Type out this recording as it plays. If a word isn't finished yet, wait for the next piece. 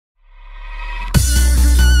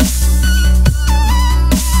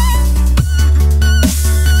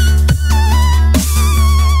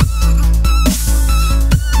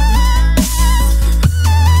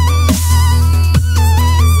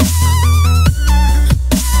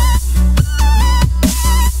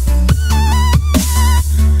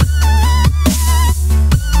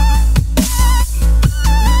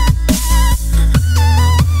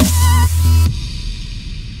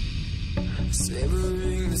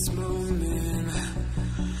this moment.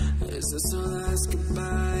 Is this our last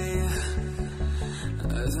goodbye? I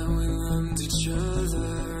thought we loved each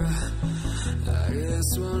other. I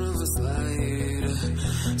guess one of us lied.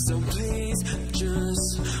 So please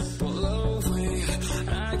just pull away.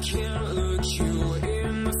 I can't look you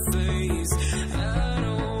in the face. I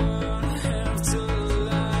don't wanna have to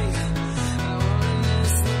lie. I wanna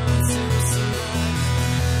miss love to survive.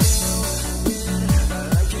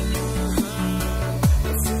 Like in your heart, I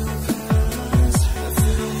feel paralyzed.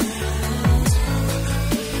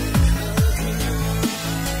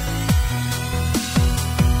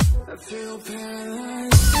 I feel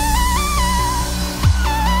paralyzed.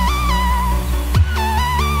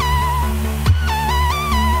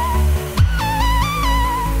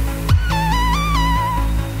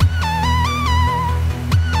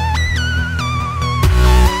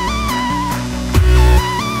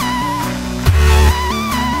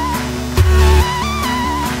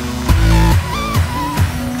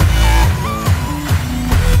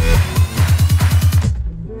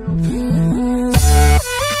 Like in your heart,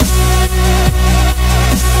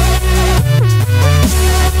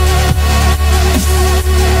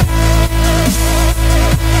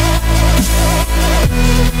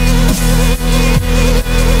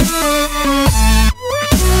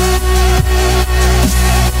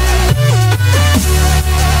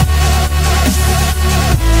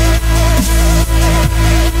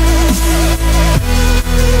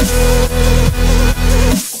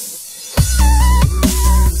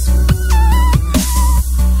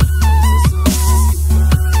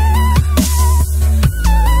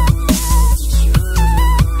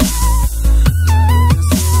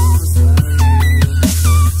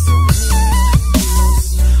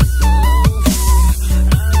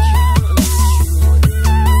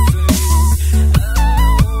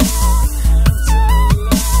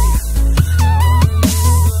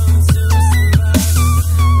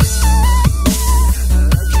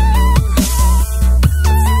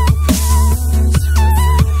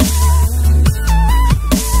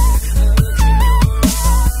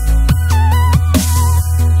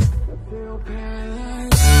 feel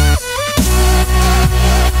paralyzed.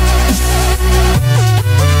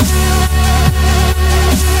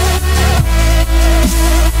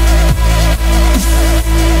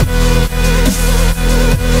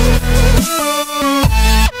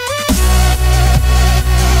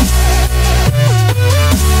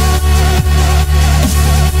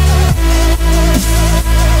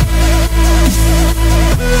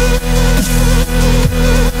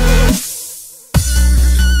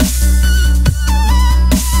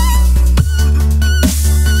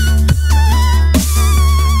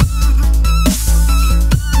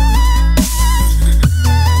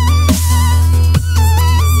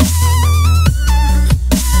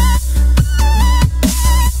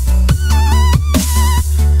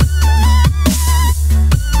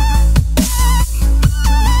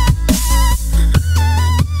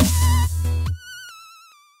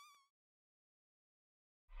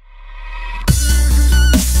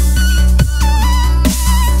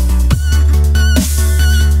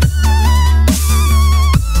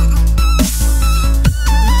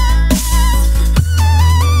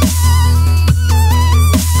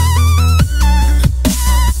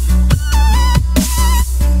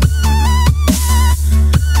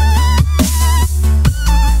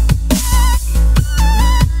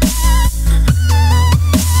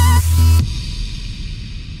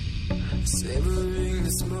 Savoring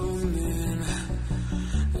this moment.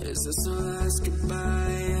 Is this our last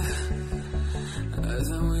goodbye? I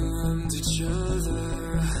thought we loved each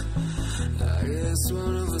other. I guess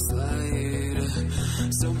one of us lied.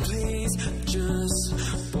 So please just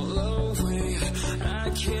pull away. I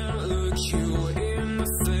can't look you in the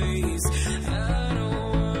face. I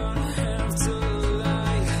don't wanna have to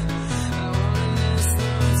lie. I wanna miss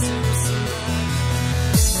love to survive.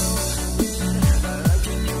 Like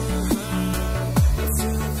in your heart, I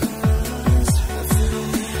feel paralyzed. I feel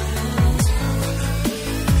paralyzed.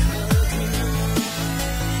 Like in your heart,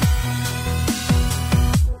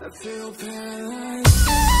 I feel paralyzed.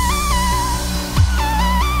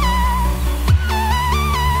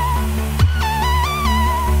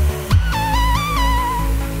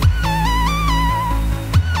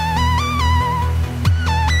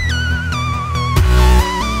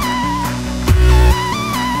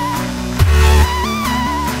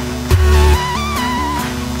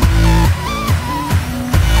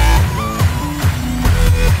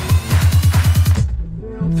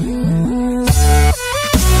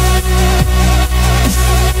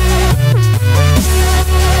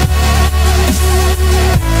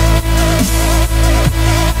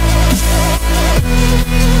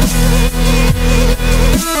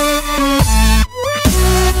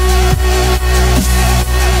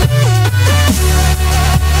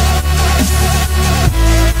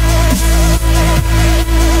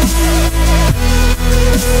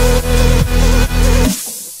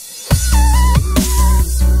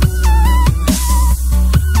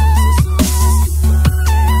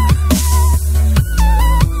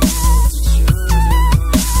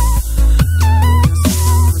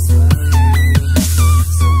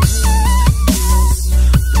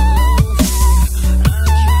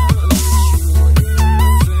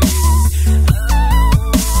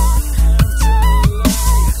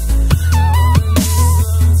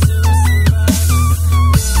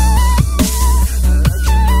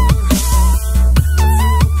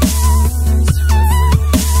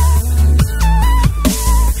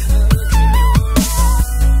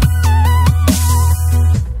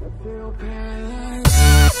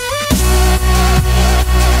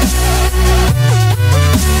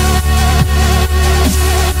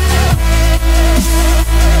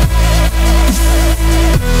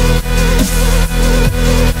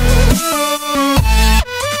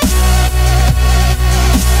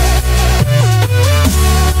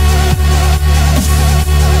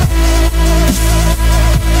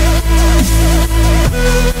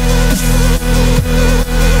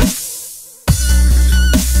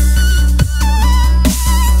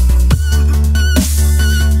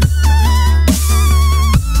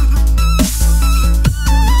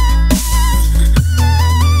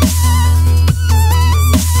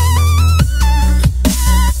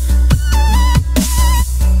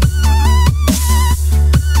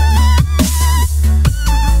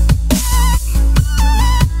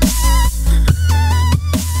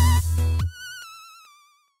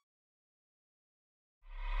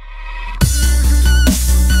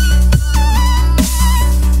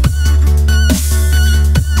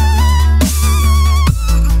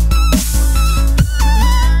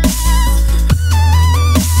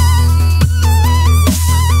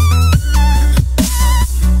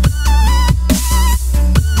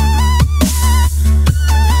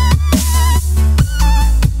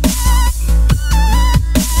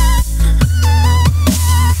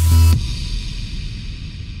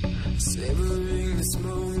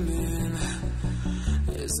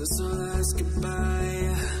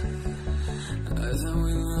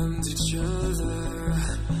 loved each other.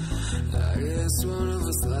 I guess one of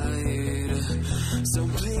us lied. So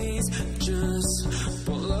please just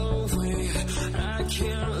pull away. I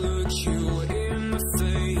can't look you in the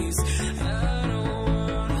face. I don't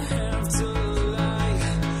wanna have to lie.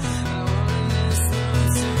 I wanna listen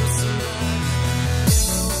to somebody.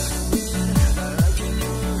 I can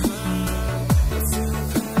hear her. I feel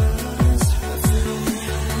paralyzed.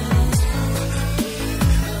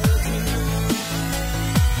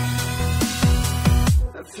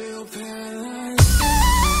 I feel paralyzed. I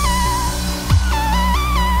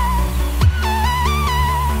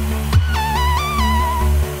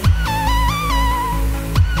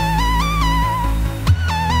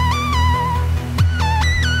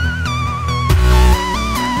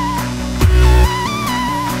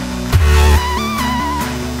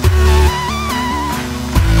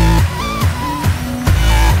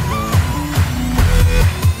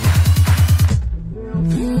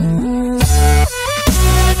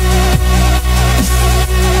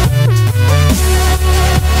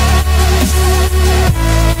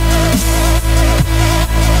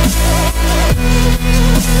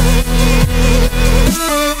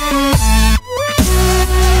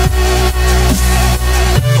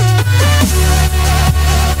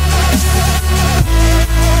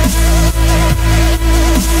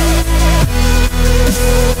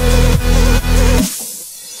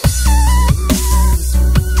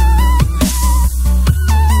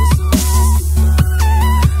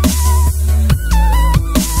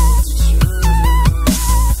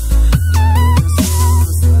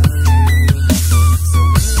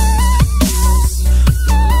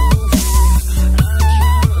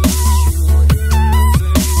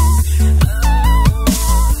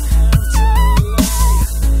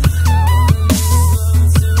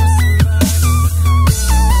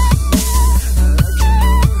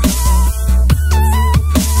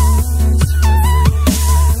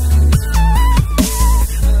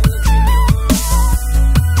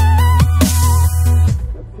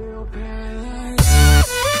feel paralyzed.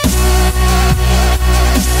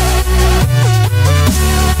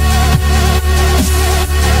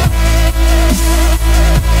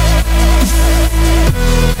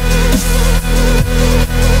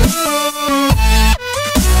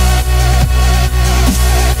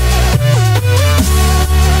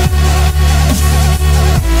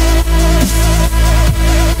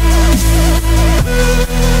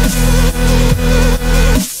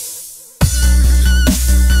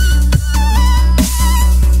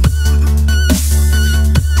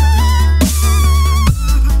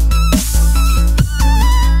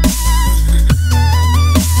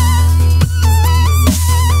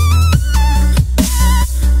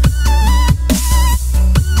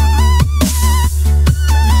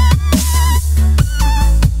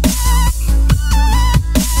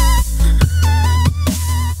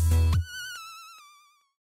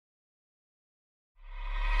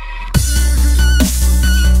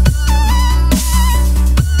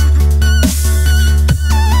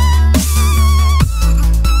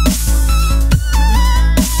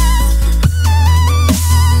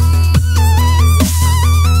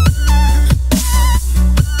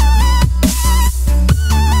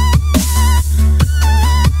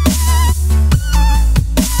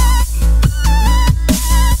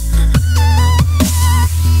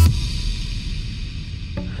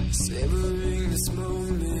 Savoring this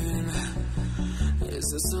moment. Is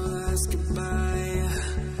this our last goodbye?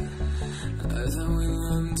 I thought we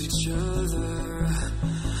loved each other.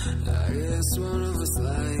 I guess one of us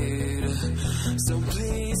lied. So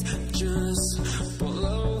please just pull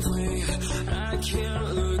away. I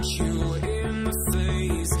can't look you in the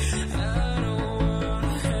face. I don't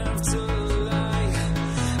wanna have to lie.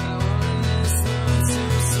 I wanna listen to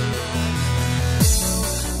somebody.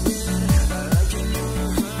 I can hear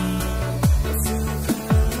her. I feel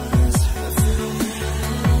paralyzed. I feel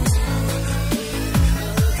paralyzed.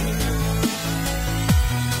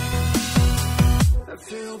 I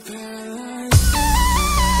feel paralyzed.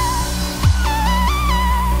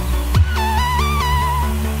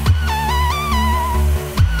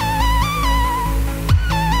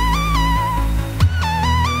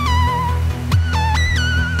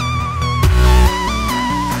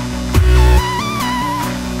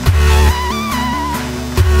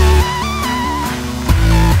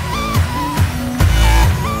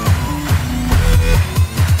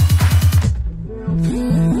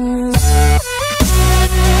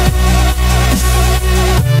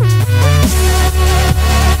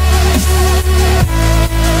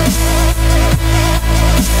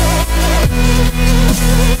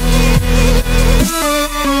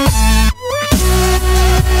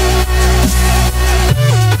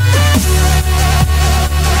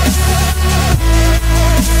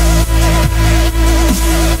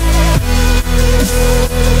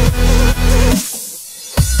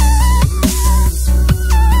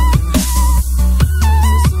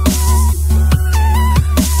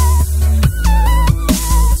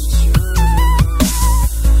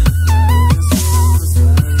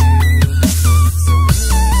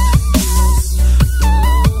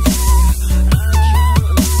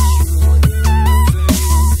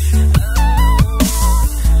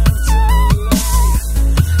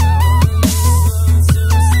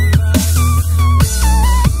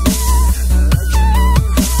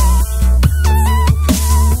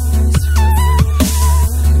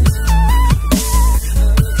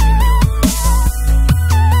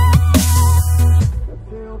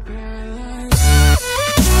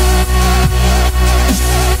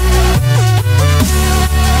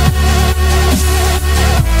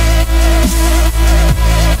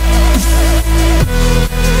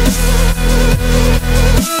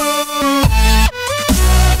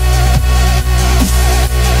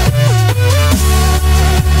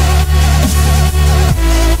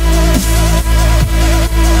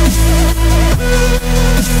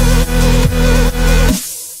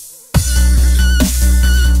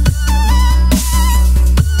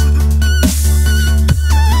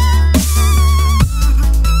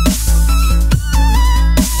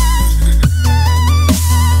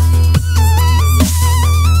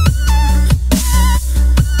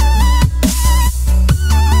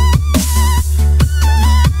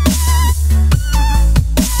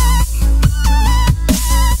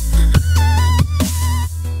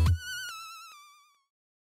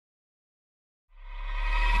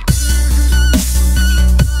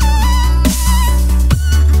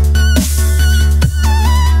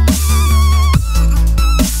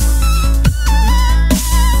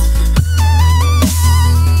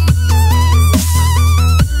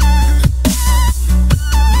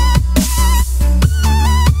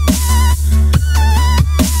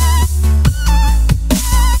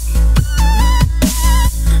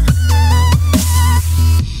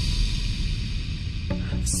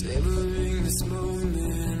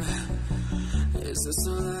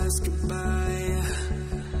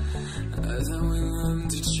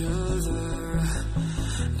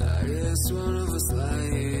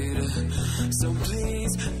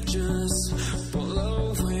 please just pull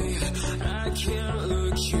away. I can't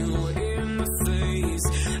look you in the face.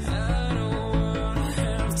 I don't wanna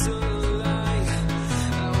have to lie.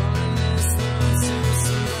 I wanna listen to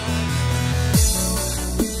somebody.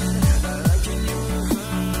 Like in your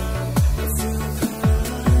heart, I feel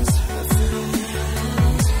paralyzed.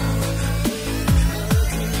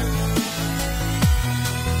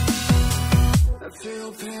 I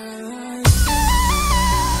feel paralyzed. I feel paralyzed.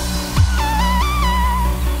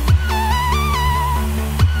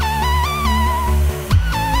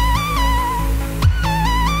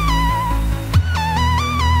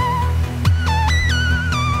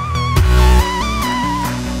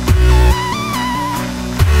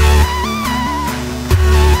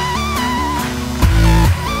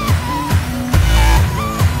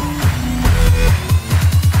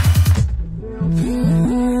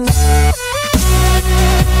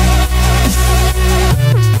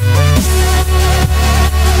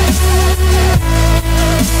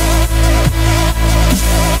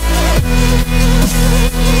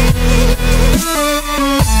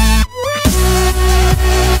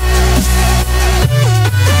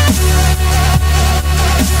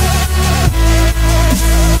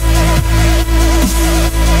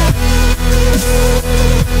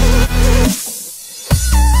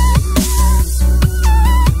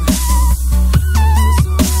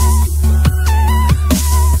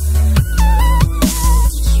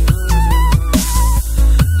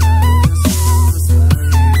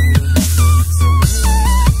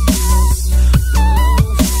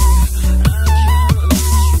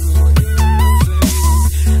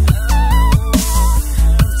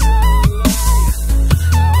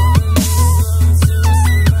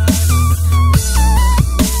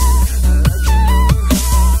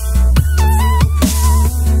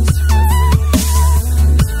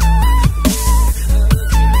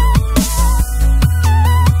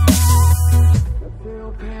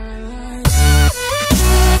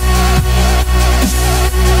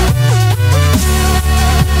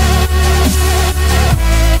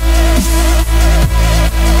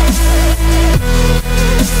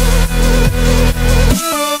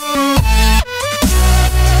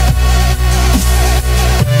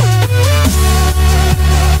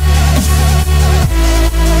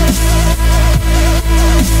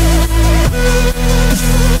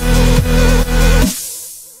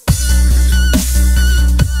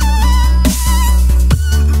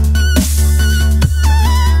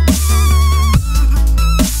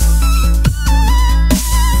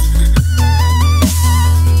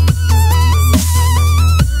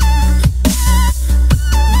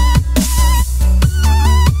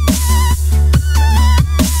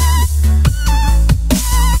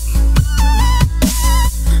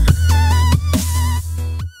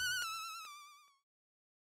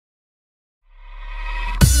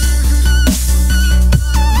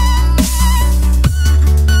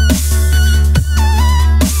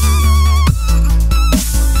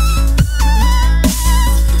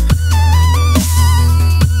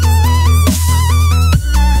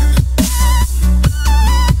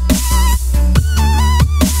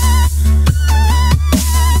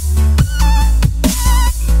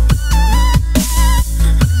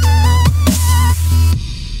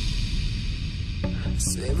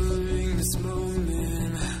 Savoring this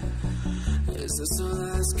moment, is this our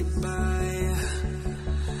last goodbye?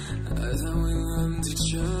 I thought we loved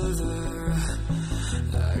each other,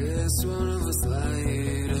 I guess one of us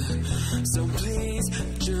lied. So please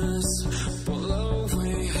just pull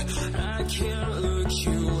away. I can't look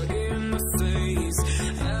you in the face.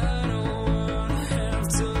 I don't wanna have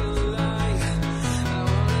to lie. I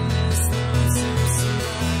wanna listen to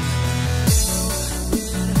somebody.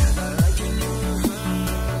 Like in your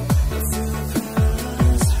heart, I feel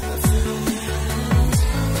paralyzed. I feel paralyzed.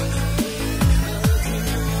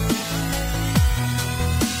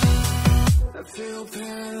 I feel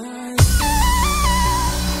paralyzed.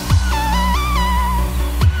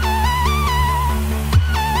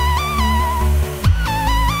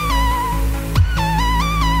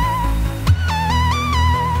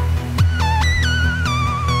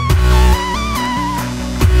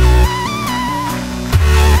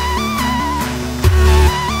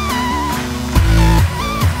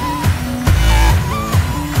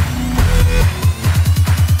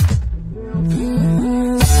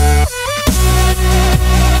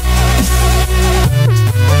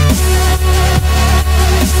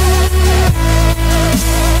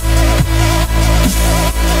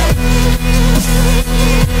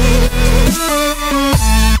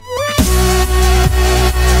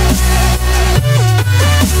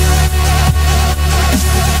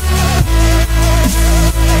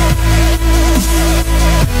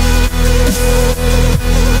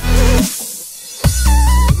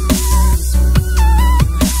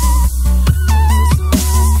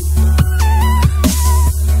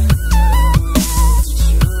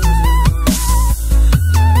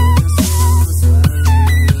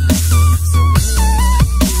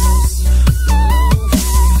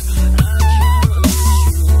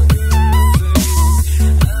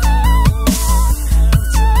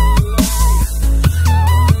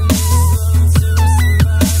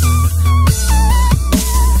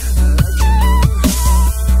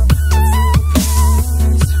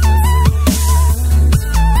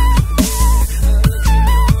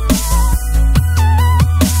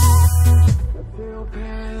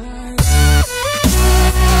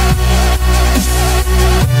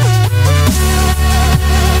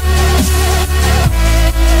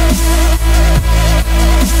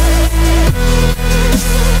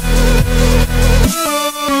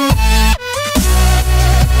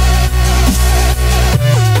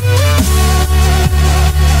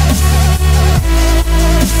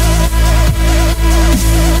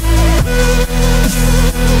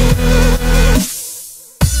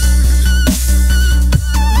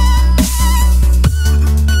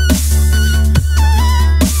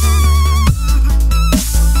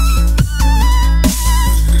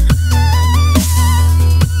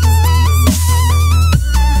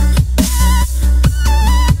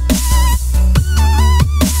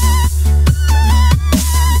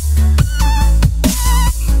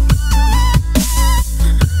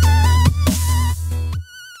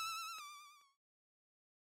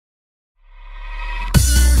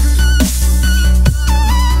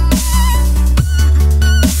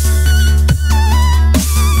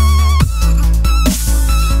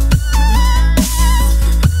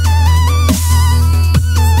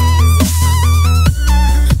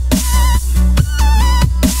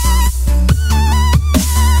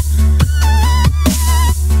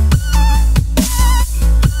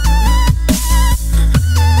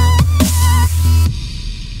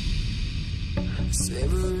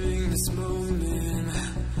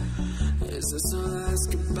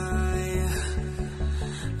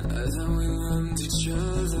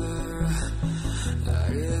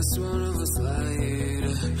 guess one of us lied.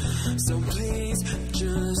 So please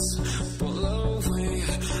just pull away.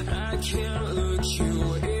 I can't look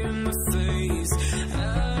you in the face.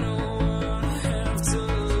 I don't wanna have to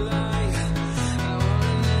lie. I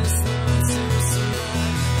wanna listen to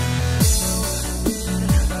somebody.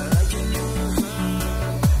 Like in your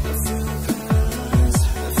heart, I feel paralyzed.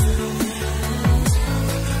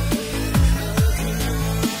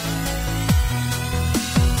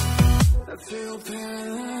 I feel paralyzed. I feel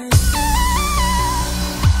paralyzed.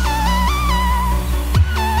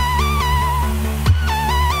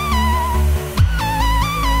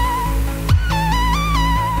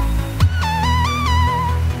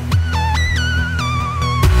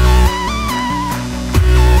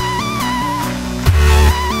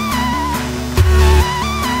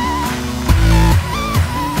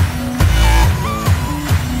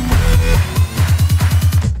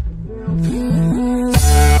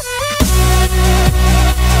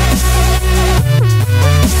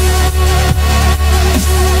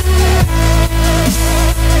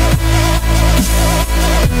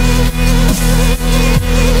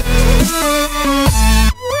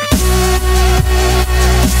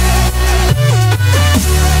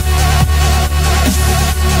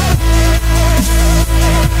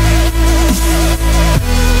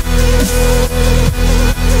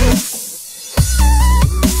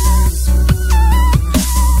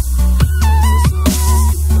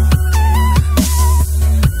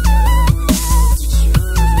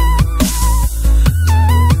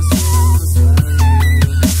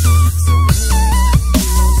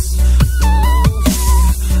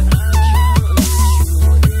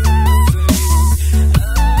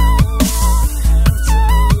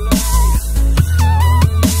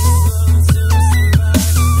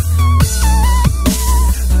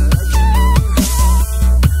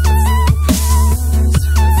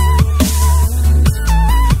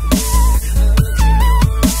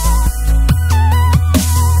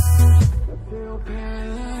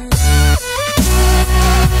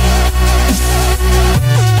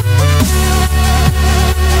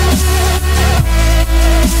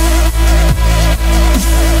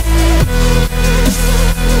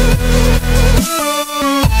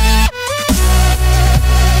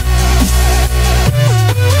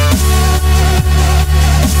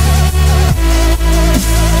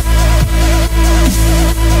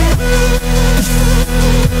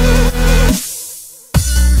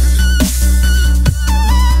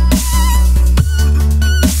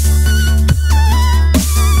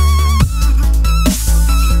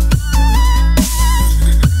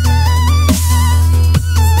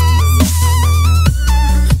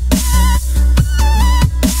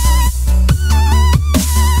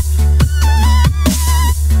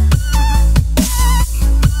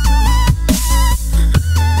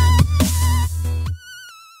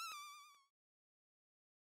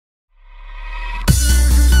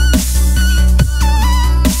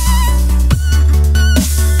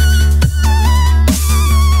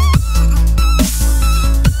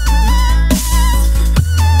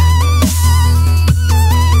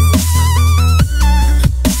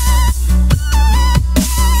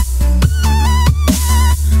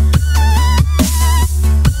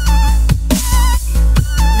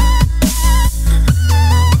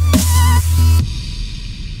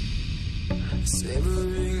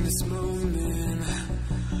 Savoring this moment.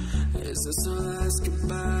 Is this our last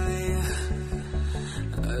goodbye?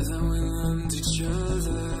 I thought we loved each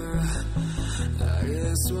other. I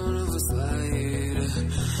guess one of us lied.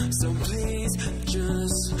 So please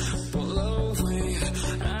just pull away.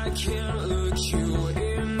 I can't look you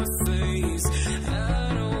in the face.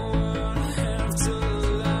 I don't wanna have to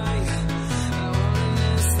lie. I wanna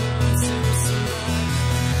listen to somebody.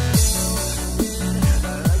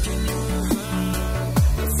 Like in your heart,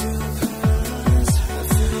 I feel paralyzed. I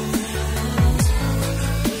feel paralyzed.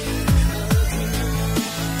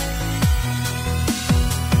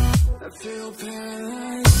 I feel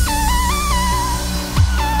paralyzed.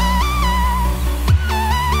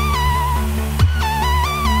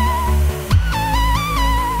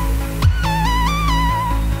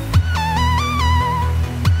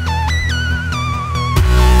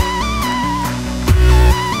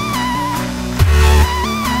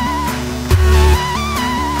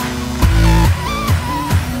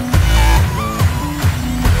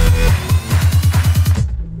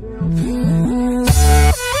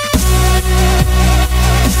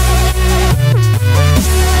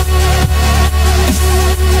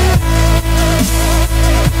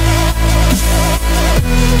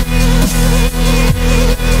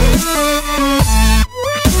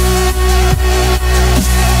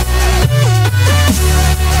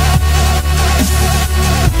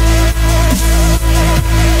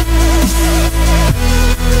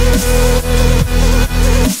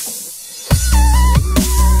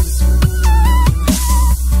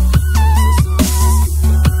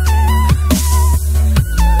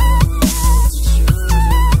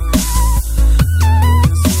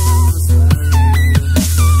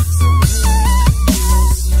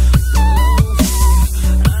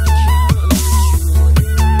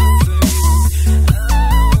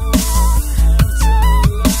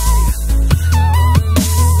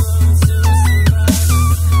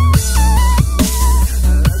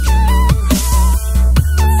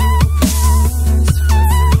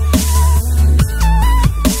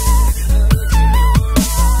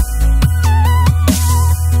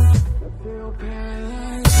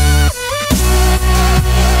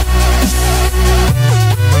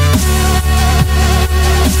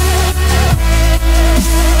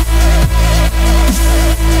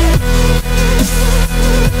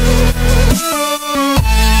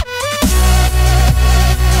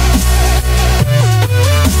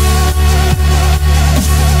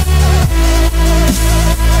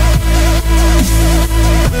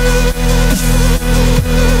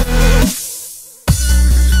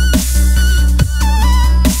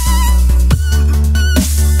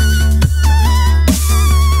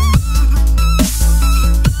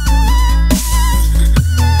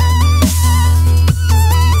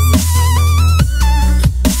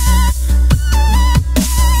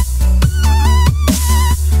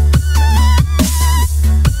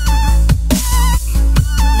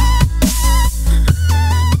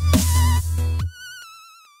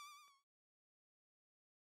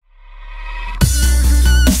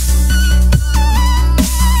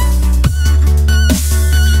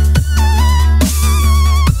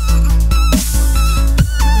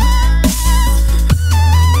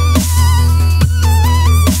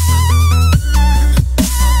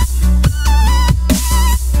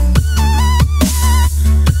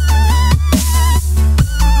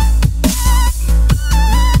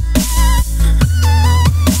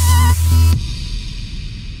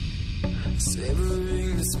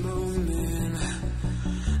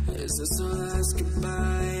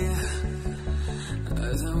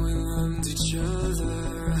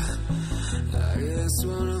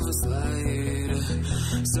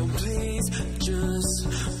 So please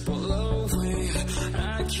just pull away.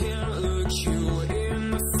 I can't look you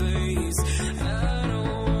in the face. I don't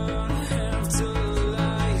wanna have to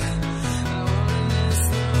lie. I wanna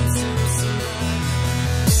listen to somebody.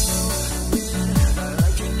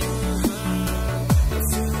 Like in your heart, I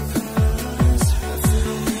feel paralyzed.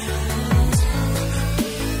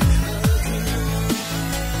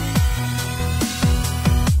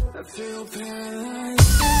 I feel paralyzed. I feel paralyzed.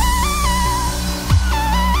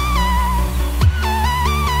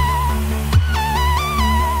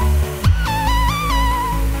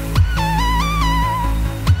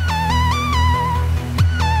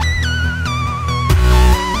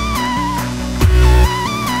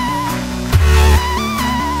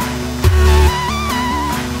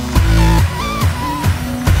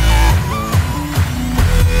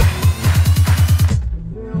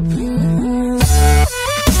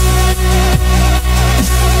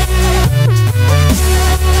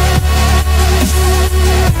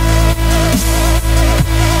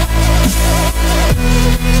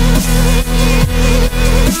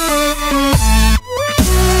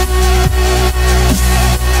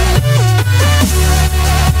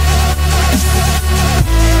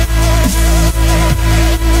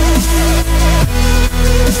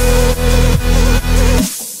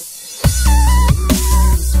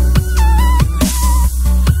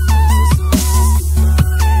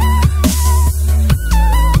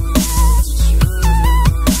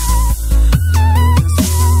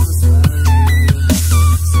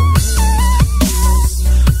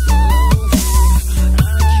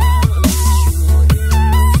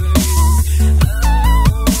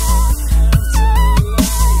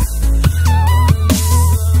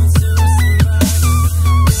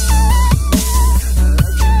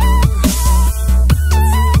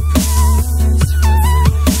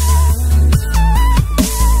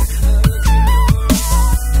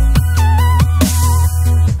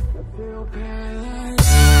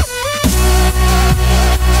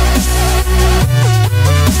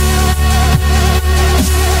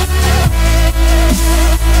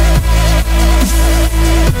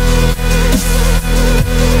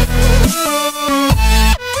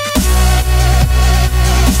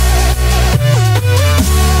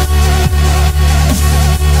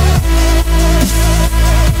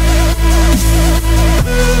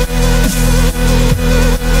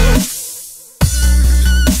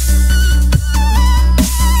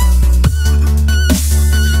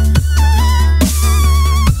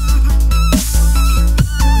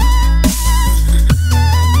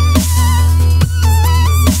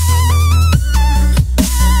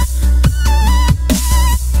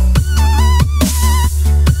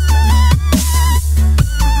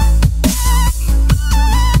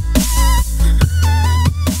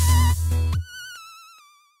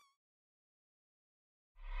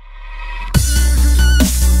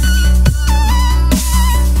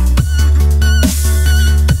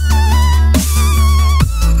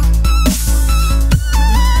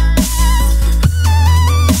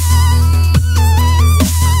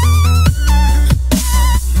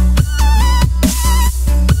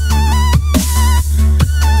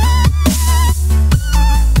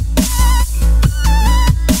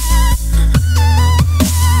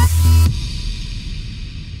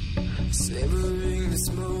 Savoring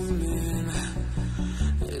this moment.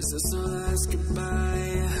 Is this our last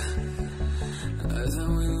goodbye? I thought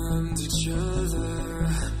we loved each other.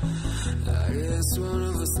 I guess one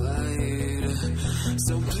of us lied.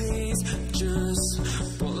 So please just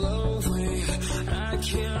pull away. I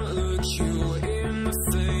can't look you in the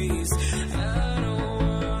face. I don't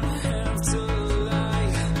wanna have to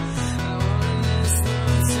lie. I wanna listen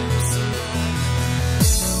to somebody.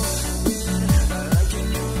 Like in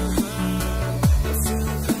your heart, I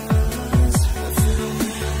feel paralyzed. I feel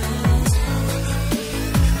paralyzed.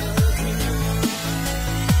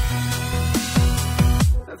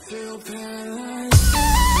 I feel paralyzed.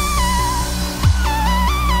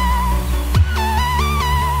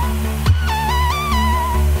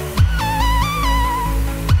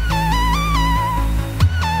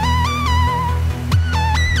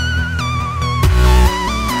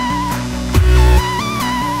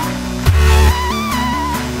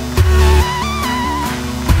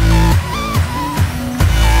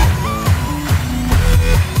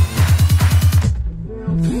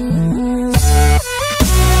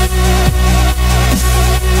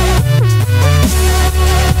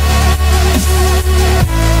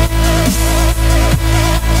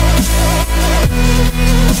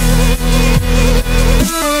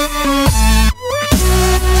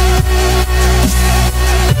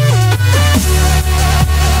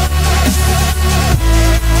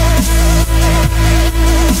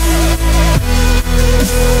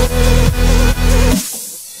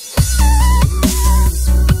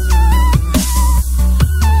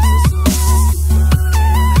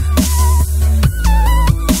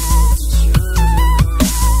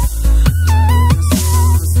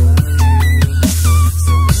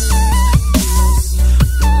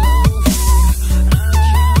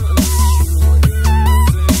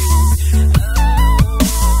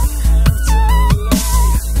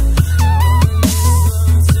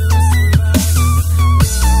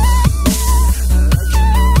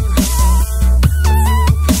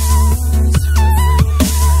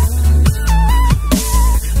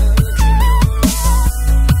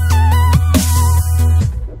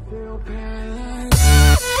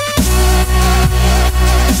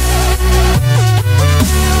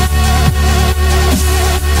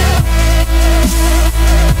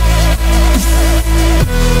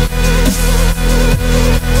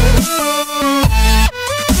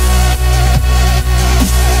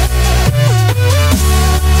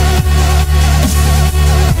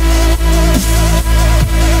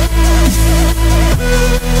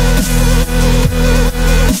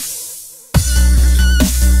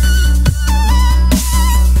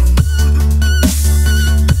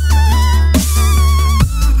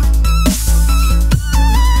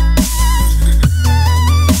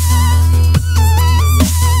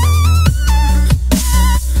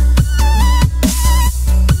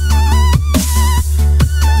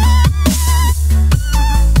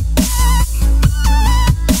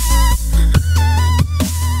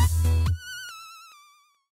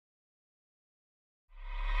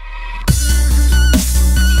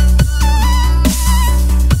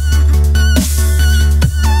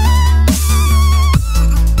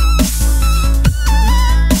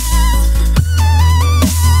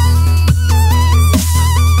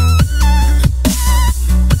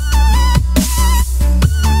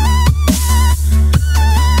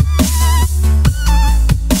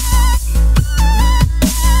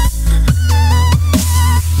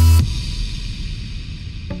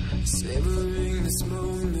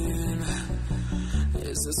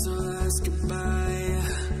 Is this our last goodbye?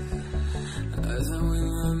 I thought we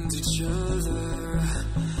loved each other.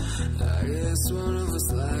 I guess one of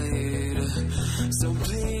us lied. So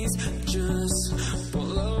please just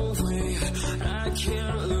pull away. I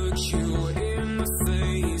can't look you in the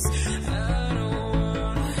face. I don't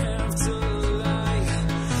wanna have to lie.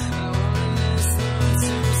 I wanna listen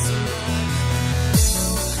to somebody.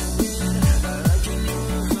 I can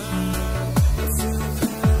your heart.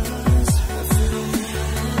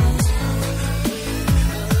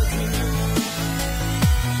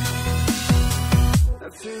 I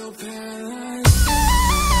feel paralyzed. I feel paralyzed.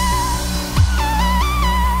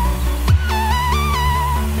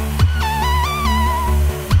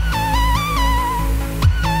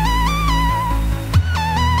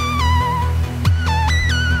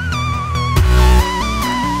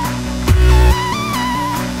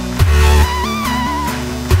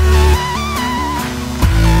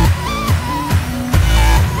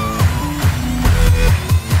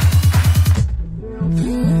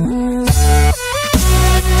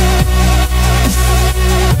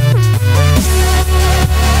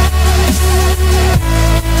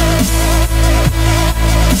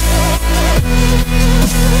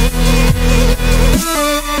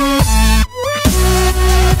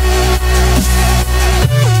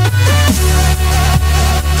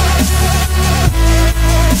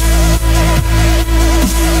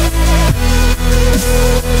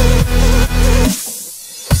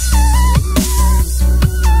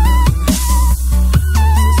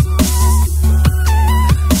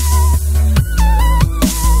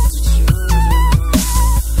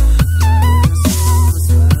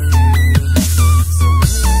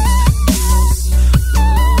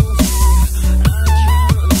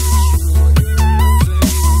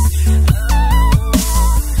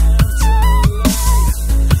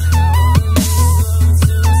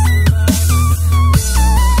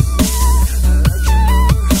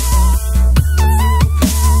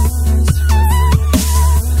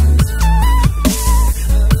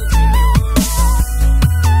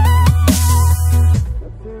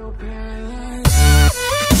 I feel paralyzed.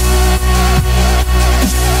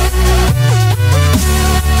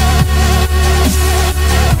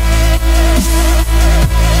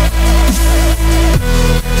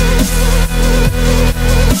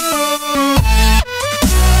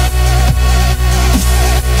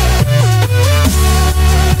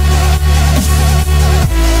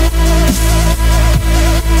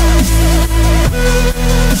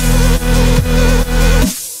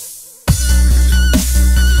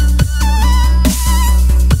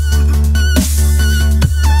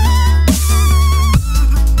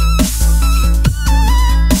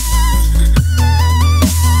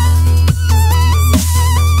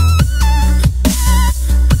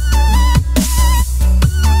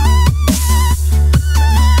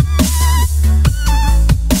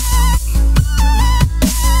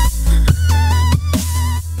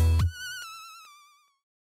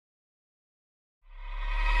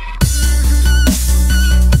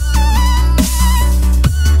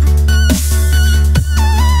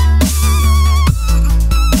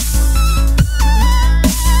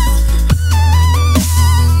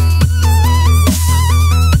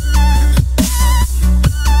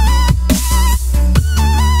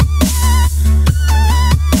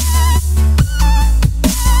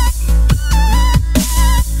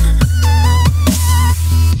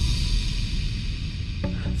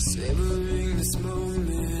 Savoring this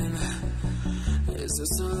moment. Is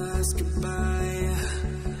this our last goodbye?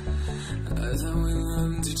 I thought we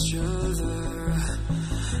loved each other.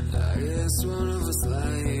 I guess one of us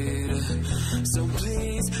lied. So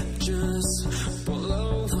please just pull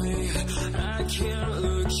away. I can't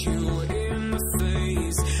look you in the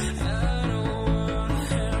face. I don't wanna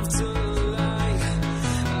have to lie.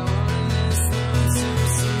 I wanna listen to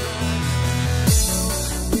somebody.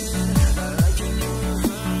 I can your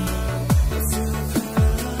heart. I feel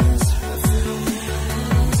paralyzed.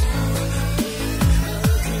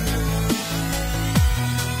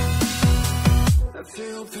 I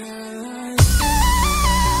feel paralyzed. I feel paralyzed.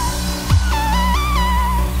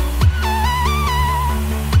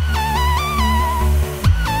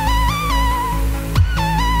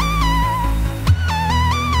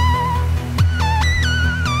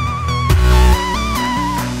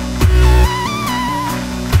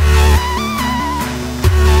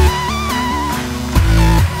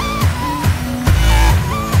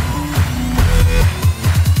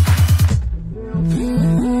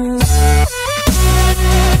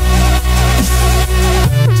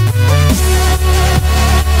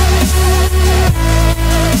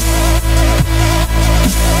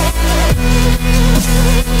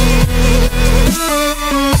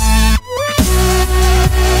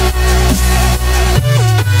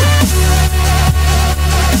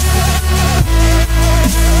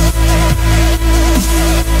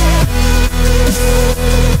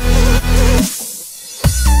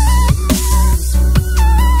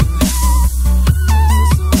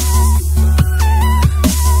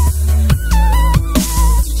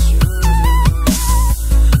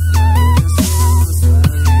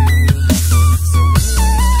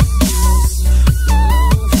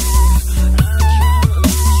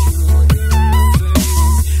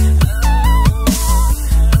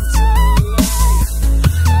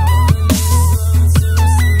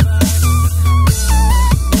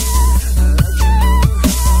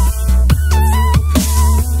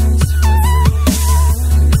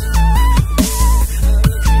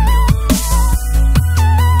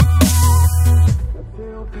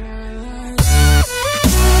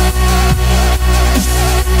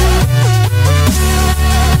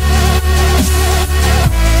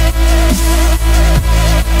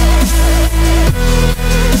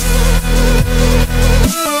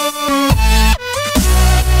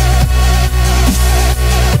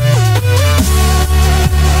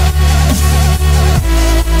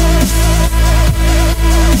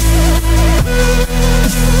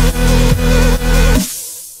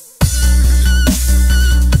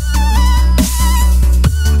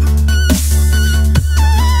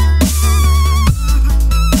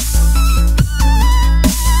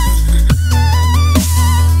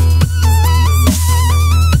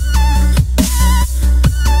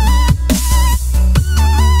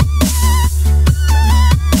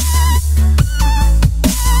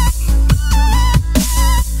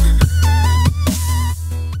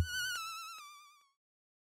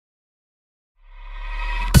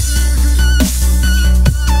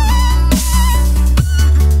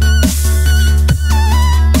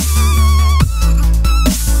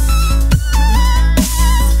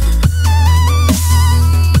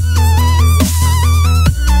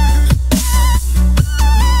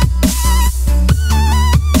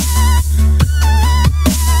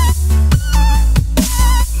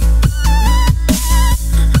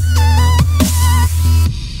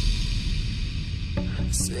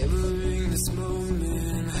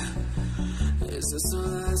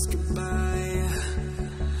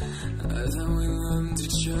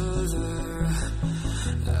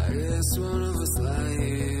 guess one of us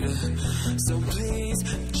lied. So please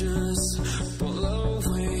just pull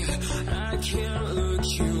away. I can't look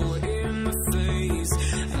you in the face.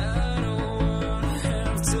 I don't wanna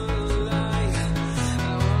have to lie.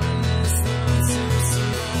 I wanna listen to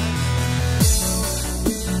somebody.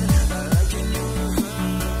 Like in your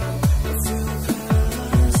heart, I feel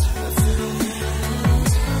paralyzed. I feel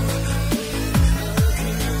paralyzed. Like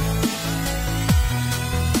in your heart,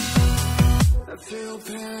 I feel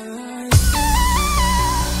paralyzed.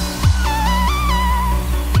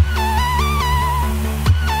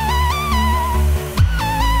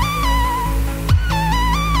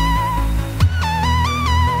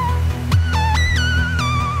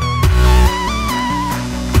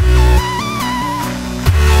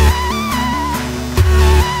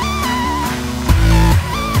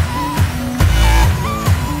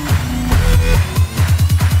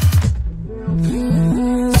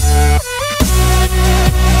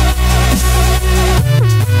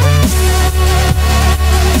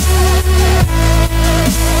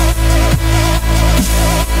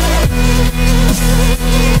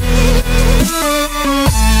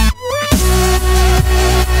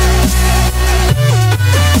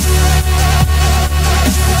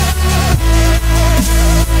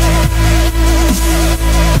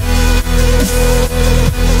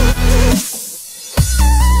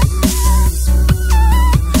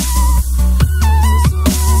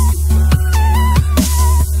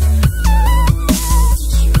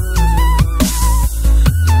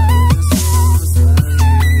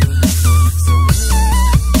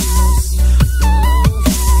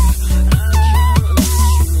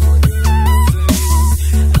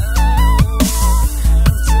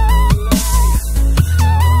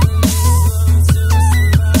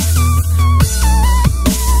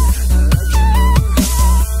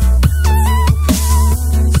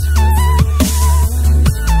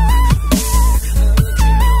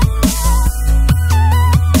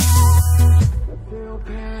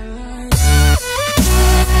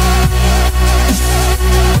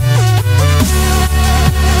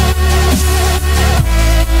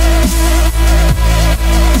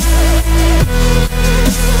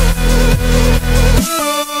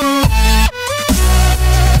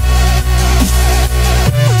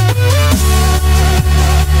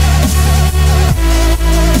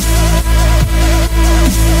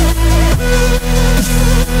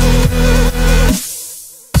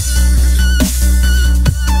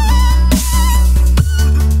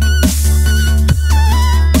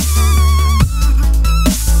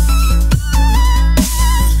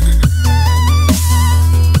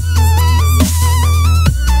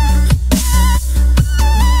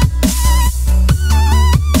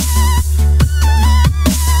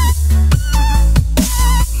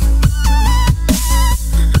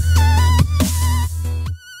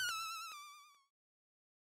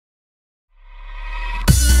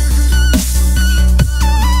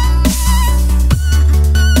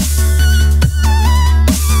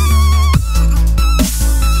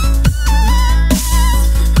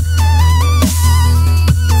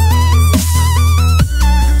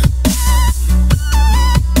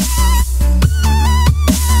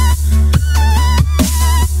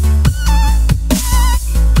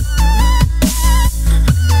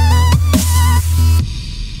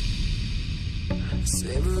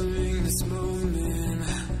 Savoring this moment.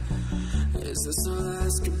 Is this our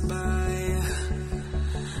last goodbye?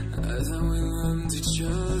 I thought we loved each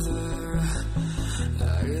other.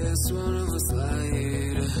 I guess one of us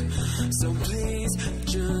lied. So please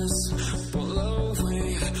just pull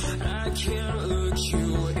away. I can't look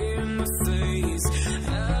you in the face.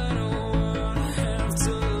 I don't wanna have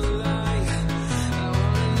to lie. I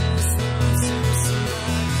wanna listen to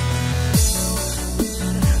somebody.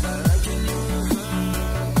 Like in your heart,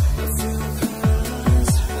 I feel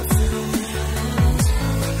paralyzed. I feel paralyzed.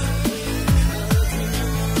 Like in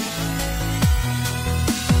your heart,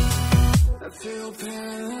 I feel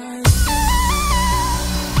paralyzed.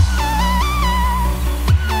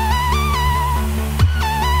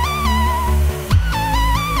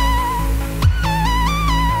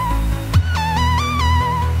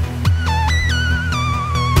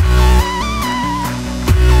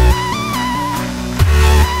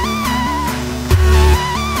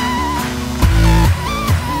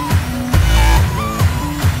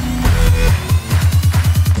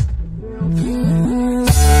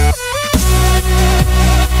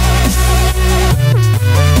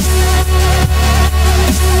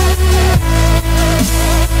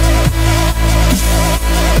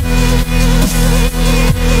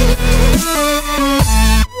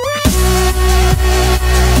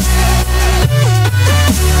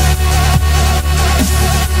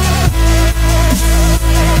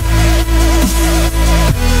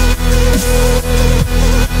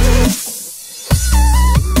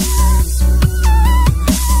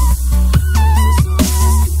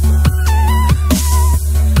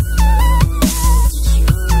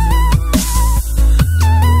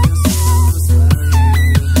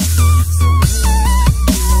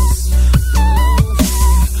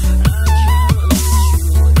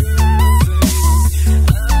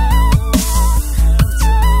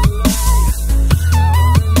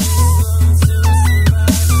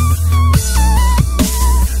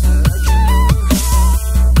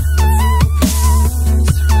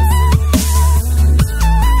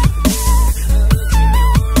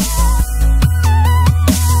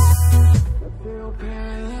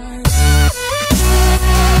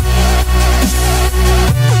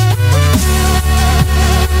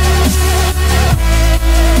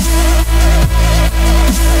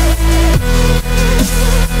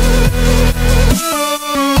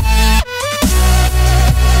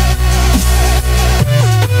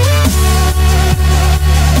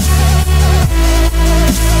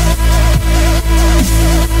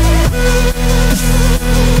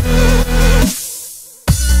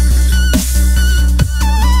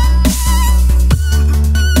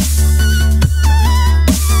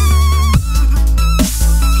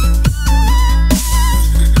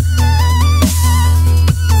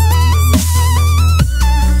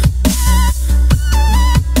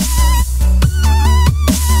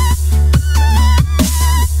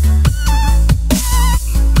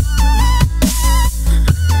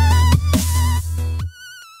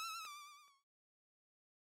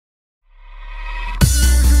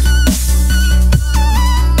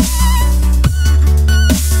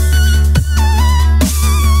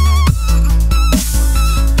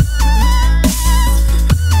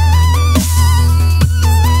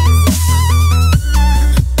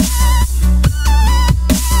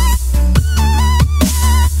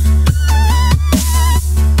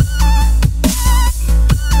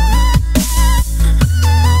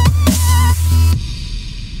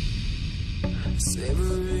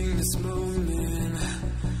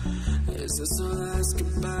 Is this our last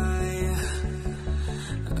goodbye?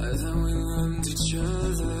 I thought we loved each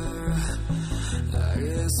other. I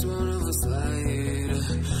guess one of us lied.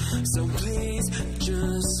 So please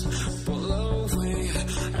just pull away.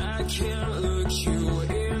 I can't look you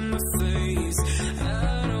in the face.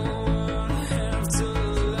 I don't wanna have to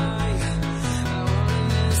lie. I wanna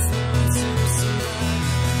miss them to survive.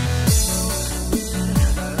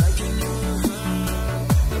 I can never hurt.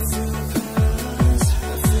 I feel paralyzed.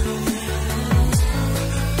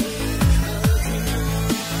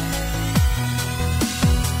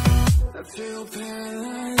 I feel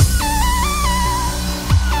paralyzed.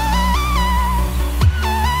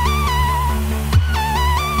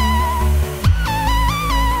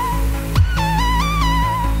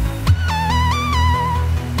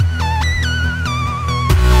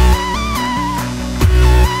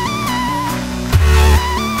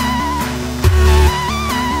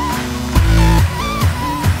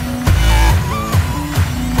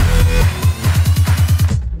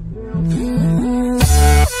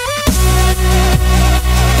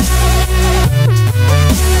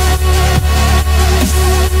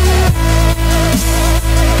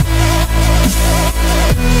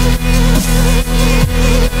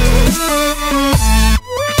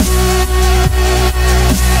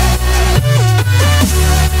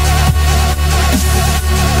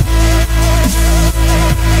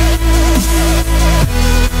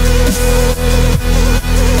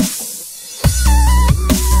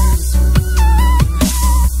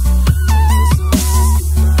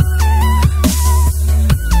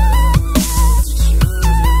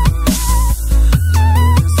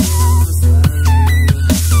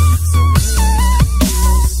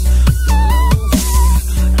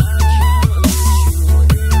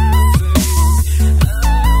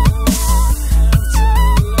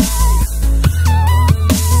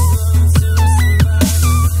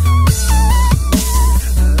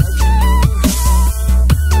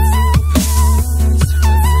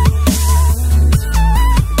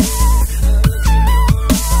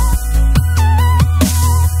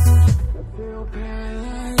 I feel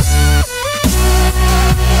paralyzed.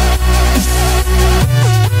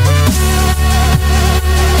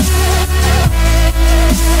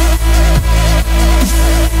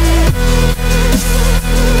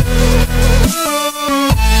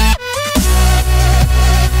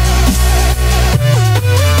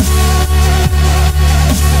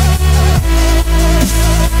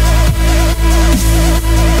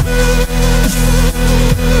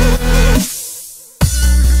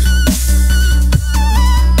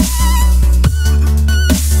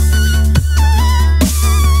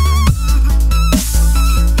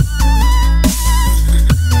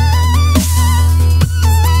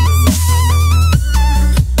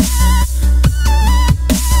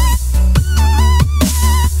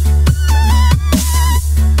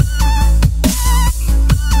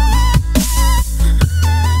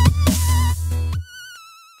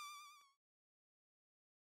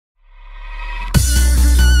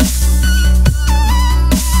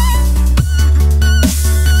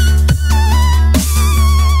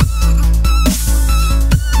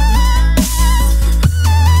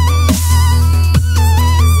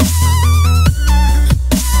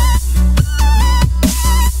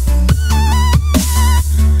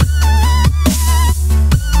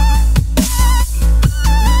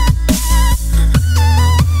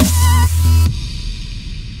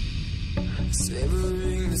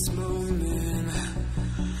 Savoring this moment.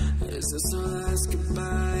 Is this our last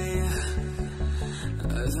goodbye?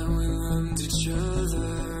 I thought we loved each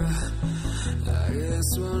other. I guess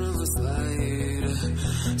one of us lied.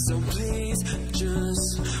 So please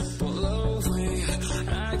just pull away.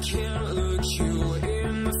 I can't look you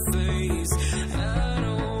in the face. I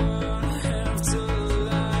don't wanna have to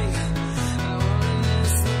lie. I wanna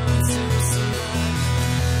miss them to survive.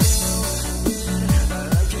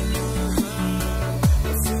 I can never hurt.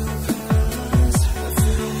 I feel paralyzed. I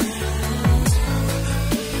feel paralyzed.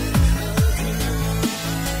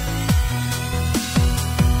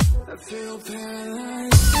 I feel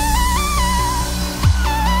paralyzed.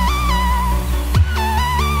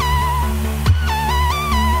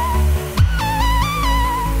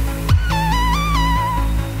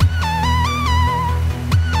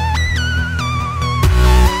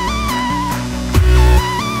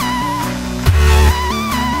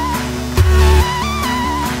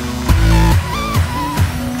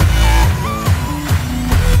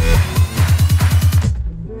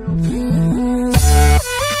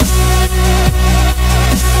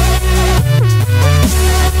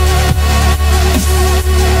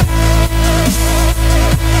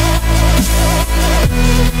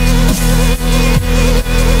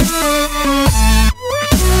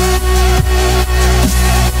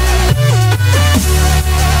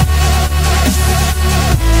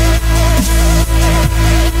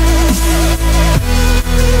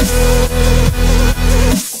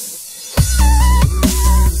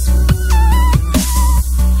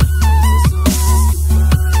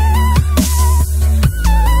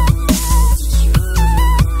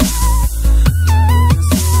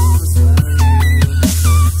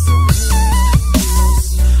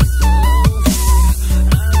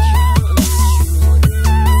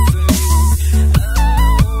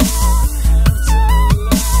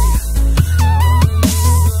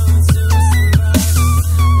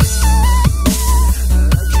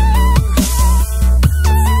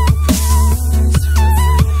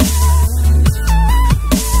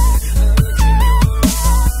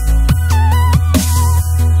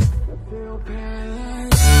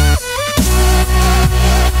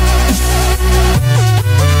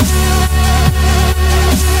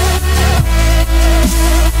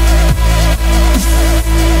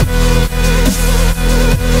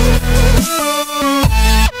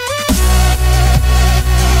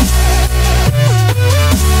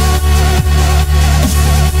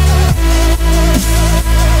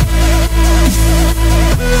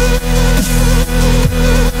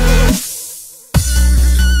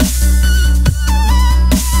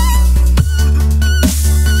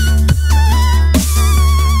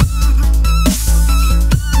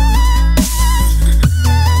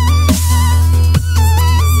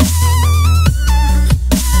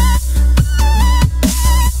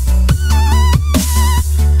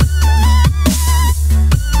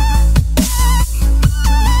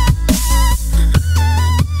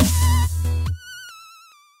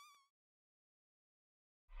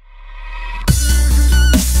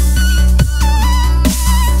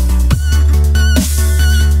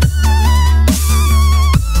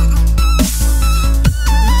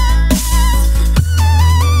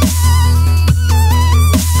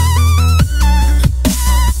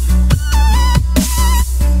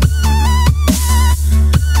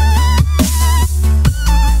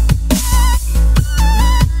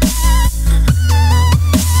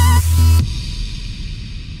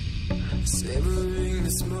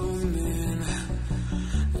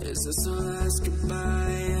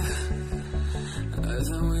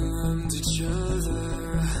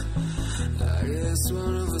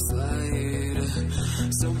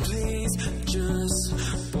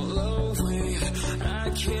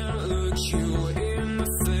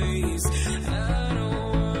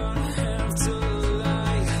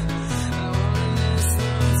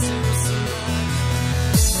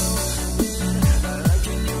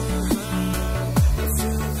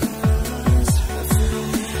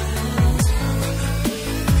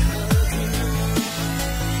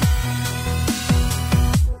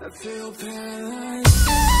 feel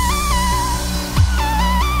paralyzed.